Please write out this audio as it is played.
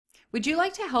Would you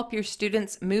like to help your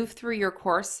students move through your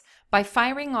course by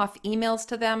firing off emails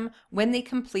to them when they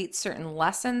complete certain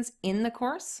lessons in the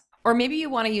course? Or maybe you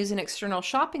want to use an external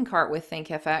shopping cart with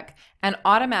Thinkific and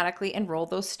automatically enroll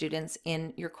those students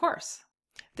in your course.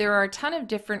 There are a ton of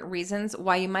different reasons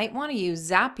why you might want to use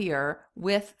Zapier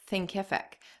with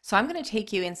Thinkific. So I'm going to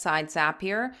take you inside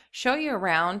Zapier, show you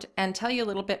around, and tell you a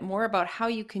little bit more about how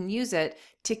you can use it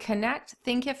to connect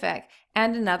Thinkific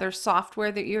and another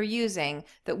software that you're using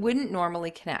that wouldn't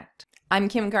normally connect. I'm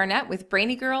Kim Garnett with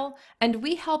Brainy Girl, and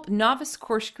we help novice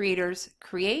course creators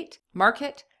create,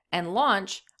 market, and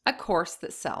launch a course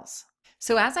that sells.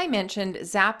 So as I mentioned,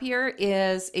 Zapier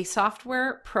is a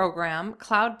software program,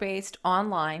 cloud-based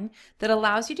online, that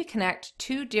allows you to connect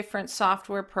two different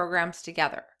software programs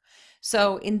together.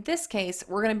 So in this case,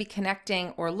 we're going to be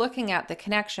connecting or looking at the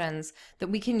connections that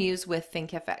we can use with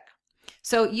Thinkific.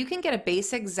 So you can get a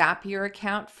basic Zapier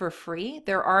account for free.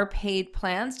 There are paid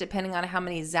plans depending on how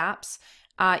many Zaps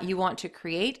you want to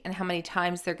create and how many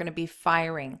times they're going to be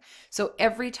firing. So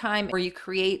every time where you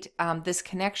create this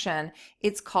connection,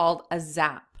 it's called a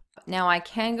Zap. Now I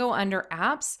can go under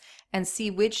apps and see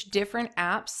which different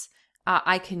apps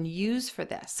I can use for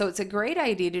this. So it's a great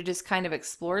idea to just kind of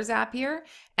explore Zapier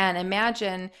and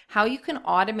imagine how you can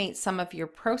automate some of your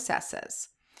processes.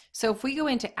 So if we go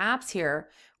into apps here,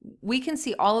 we can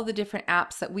see all of the different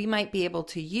apps that we might be able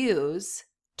to use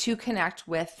to connect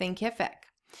with Thinkific.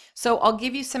 So I'll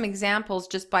give you some examples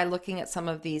just by looking at some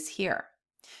of these here.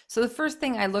 So the first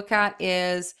thing I look at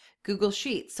is Google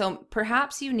Sheets. So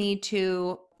perhaps you need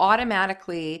to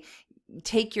automatically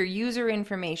take your user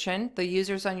information, the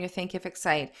users on your Thinkific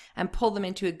site, and pull them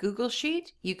into a Google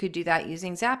Sheet. You could do that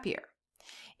using Zapier.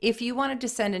 If you wanted to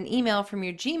send an email from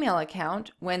your Gmail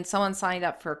account when someone signed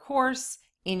up for a course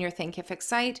in your Thinkific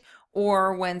site,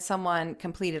 or when someone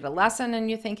completed a lesson in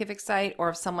your Thinkific site, or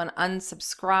if someone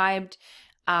unsubscribed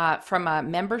from a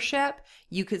membership,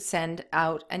 you could send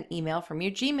out an email from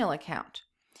your Gmail account.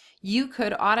 You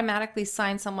could automatically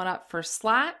sign someone up for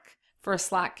Slack, for a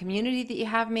Slack community that you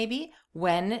have maybe,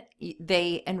 when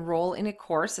they enroll in a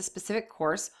course, a specific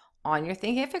course on your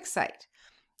Thinkific site.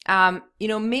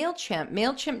 Mailchimp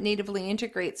natively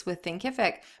integrates with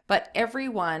Thinkific, but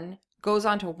everyone goes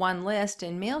onto one list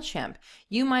in Mailchimp.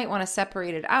 You might want to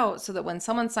separate it out so that when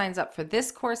someone signs up for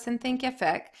this course in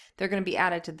Thinkific, they're going to be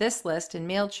added to this list in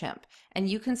Mailchimp, and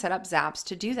you can set up Zaps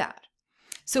to do that.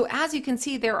 So as you can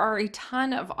see, there are a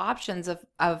ton of options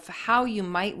of how you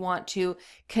might want to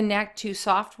connect to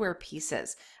software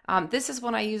pieces. This is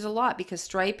one I use a lot because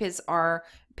Stripe is our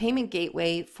payment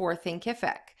gateway for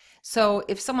Thinkific. So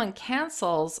if someone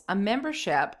cancels a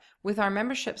membership with our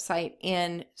membership site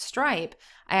in Stripe,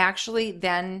 I actually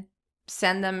then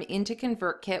send them into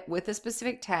ConvertKit with a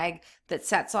specific tag that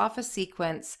sets off a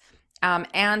sequence,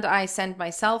 and I send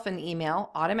myself an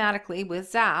email automatically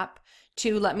with Zap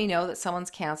to let me know that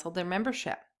someone's canceled their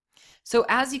membership. So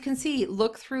as you can see,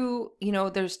 look through,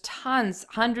 there's tons,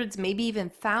 hundreds, maybe even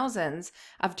thousands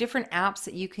of different apps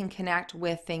that you can connect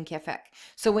with Thinkific.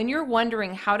 So when you're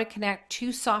wondering how to connect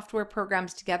two software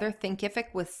programs together,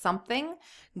 Thinkific with something,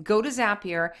 go to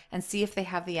Zapier and see if they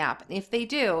have the app. And if they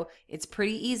do, it's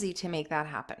pretty easy to make that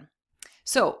happen.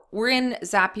 So we're in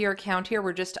Zapier account here.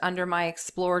 We're just under my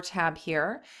Explore tab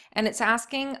here, and it's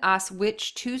asking us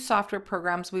which two software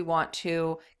programs we want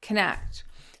to connect.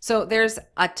 So there's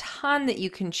a ton that you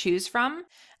can choose from.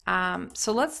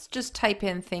 So let's just type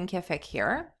in Thinkific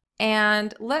here.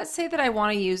 And let's say that I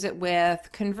want to use it with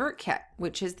ConvertKit,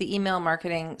 which is the email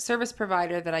marketing service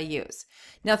provider that I use.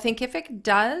 Now Thinkific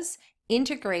does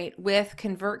integrate with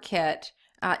ConvertKit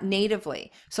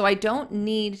natively. So I don't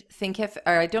need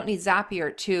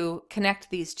Zapier to connect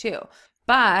these two.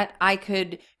 But I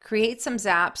could create some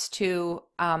Zaps to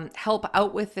help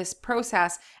out with this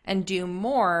process and do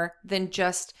more than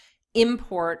just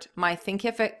import my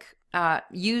Thinkific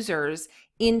users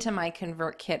into my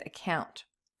ConvertKit account.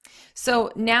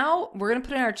 So now we're going to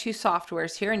put in our two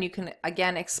softwares here, and you can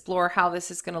again explore how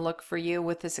this is going to look for you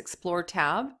with this Explore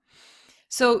tab.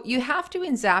 So you have to,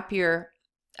 in Zapier,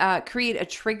 create a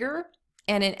trigger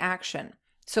and an action.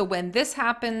 So when this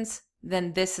happens,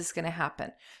 then this is going to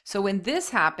happen. So when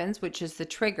this happens, which is the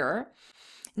trigger,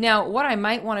 now what I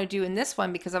might want to do in this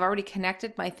one, because I've already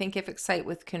connected my Thinkific site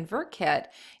with ConvertKit,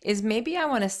 is maybe I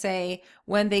want to say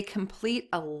when they complete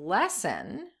a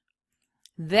lesson,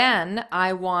 then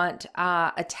I want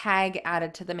a tag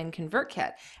added to them in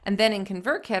ConvertKit. And then in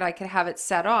ConvertKit, I could have it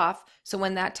set off. So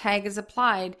when that tag is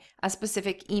applied, a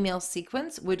specific email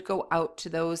sequence would go out to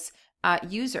those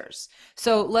users.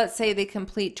 So let's say they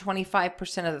complete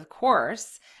 25% of the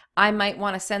course. I might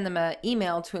want to send them an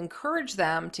email to encourage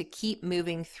them to keep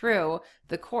moving through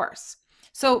the course.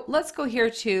 So let's go here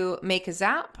to make a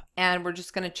zap, and we're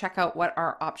just going to check out what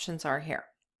our options are here.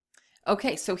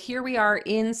 Okay, so here we are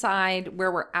inside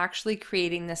where we're actually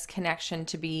creating this connection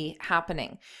to be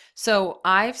happening. So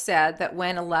I've said that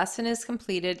when a lesson is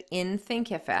completed in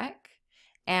Thinkific,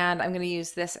 and I'm going to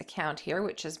use this account here,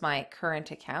 which is my current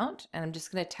account, and I'm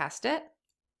just going to test it.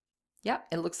 Yep,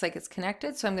 it looks like it's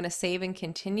connected, so I'm going to save and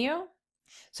continue.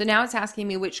 So now it's asking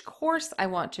me which course I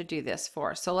want to do this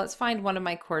for. So let's find one of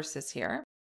my courses here.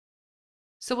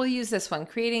 So we'll use this one,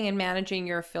 creating and managing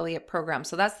your affiliate program.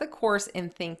 So that's the course in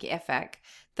Thinkific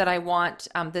that I want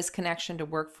this connection to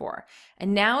work for.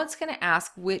 And now it's going to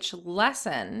ask which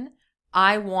lesson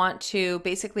I want to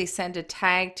basically send a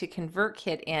tag to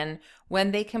ConvertKit in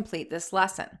when they complete this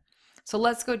lesson. So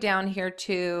let's go down here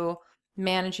to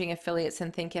managing affiliates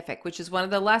in Thinkific, which is one of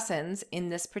the lessons in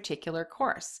this particular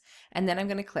course. And then I'm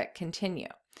going to click continue.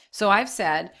 So I've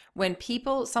said when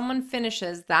someone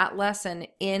finishes that lesson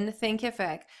in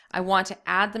Thinkific, I want to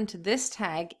add them to this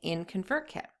tag in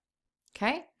ConvertKit.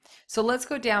 Okay, so let's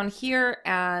go down here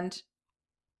and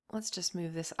let's just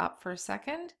move this up for a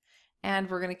second. And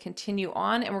we're going to continue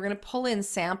on, and we're going to pull in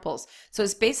samples. So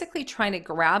it's basically trying to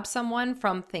grab someone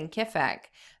from Thinkific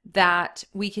that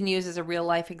we can use as a real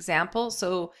life example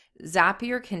so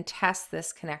Zapier can test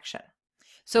this connection.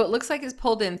 So it looks like it's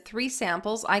pulled in 3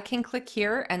 samples. I can click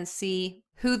here and see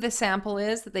who the sample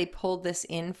is that they pulled this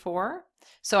in for.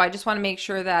 So I just want to make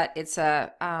sure that it's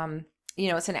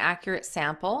it's an accurate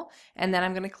sample, and then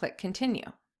I'm going to click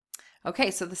continue.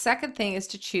 Okay, so the second thing is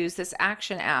to choose this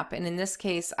action app, and in this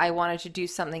case I wanted to do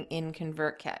something in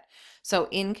ConvertKit. So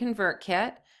in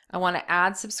ConvertKit I want to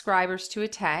add subscribers to a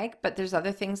tag, but there's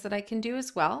other things that I can do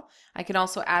as well. I can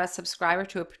also add a subscriber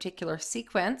to a particular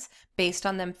sequence based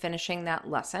on them finishing that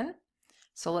lesson.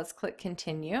 So let's click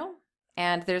continue,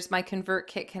 and there's my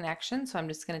ConvertKit connection, so I'm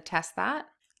just going to test that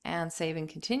and save and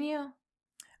continue.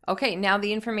 Okay, now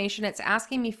the information it's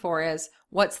asking me for is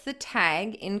what's the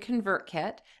tag in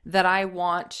ConvertKit that I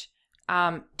want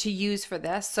to use for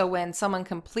this. So when someone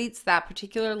completes that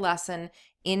particular lesson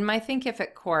in my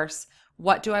Thinkific course,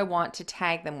 what do I want to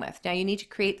tag them with? Now you need to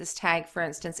create this tag, for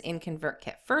instance, in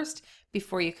ConvertKit first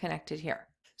before you connect it here.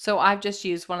 So I've just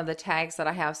used one of the tags that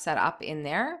I have set up in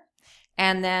there.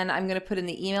 And then I'm going to put in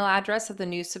the email address of the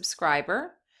new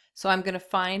subscriber. So I'm going to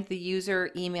find the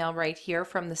user email right here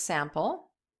from the sample.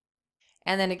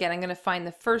 And then again, I'm going to find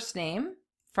the first name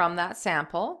from that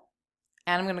sample,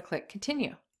 and I'm going to click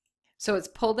continue. So it's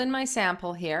pulled in my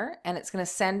sample here, and it's going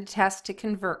to send a test to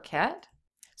ConvertKit.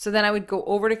 So then I would go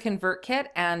over to ConvertKit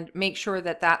and make sure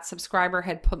that that subscriber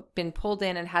had been pulled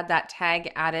in and had that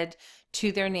tag added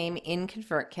to their name in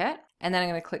ConvertKit. And then I'm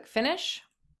going to click finish.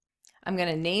 I'm going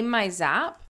to name my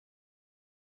Zap.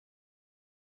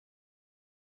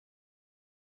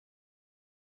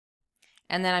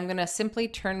 And then I'm going to simply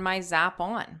turn my Zap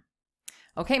on.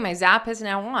 Okay, my Zap is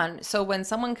now on. So when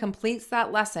someone completes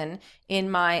that lesson in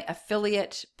my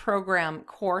affiliate program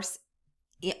course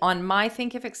on my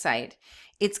Thinkific site,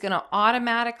 it's going to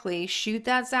automatically shoot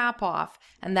that Zap off,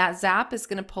 and that Zap is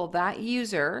going to pull that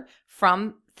user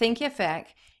from Thinkific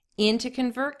into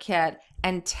ConvertKit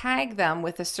and tag them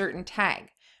with a certain tag,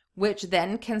 which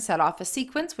then can set off a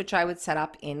sequence, which I would set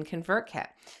up in ConvertKit.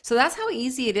 So that's how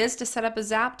easy it is to set up a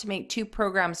Zap to make 2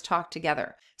 programs talk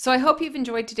together. So I hope you've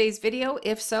enjoyed today's video.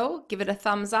 If so, give it a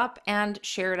thumbs up and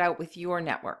share it out with your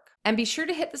network. And be sure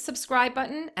to hit the subscribe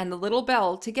button and the little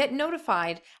bell to get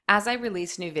notified as I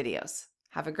release new videos.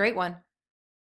 Have a great one.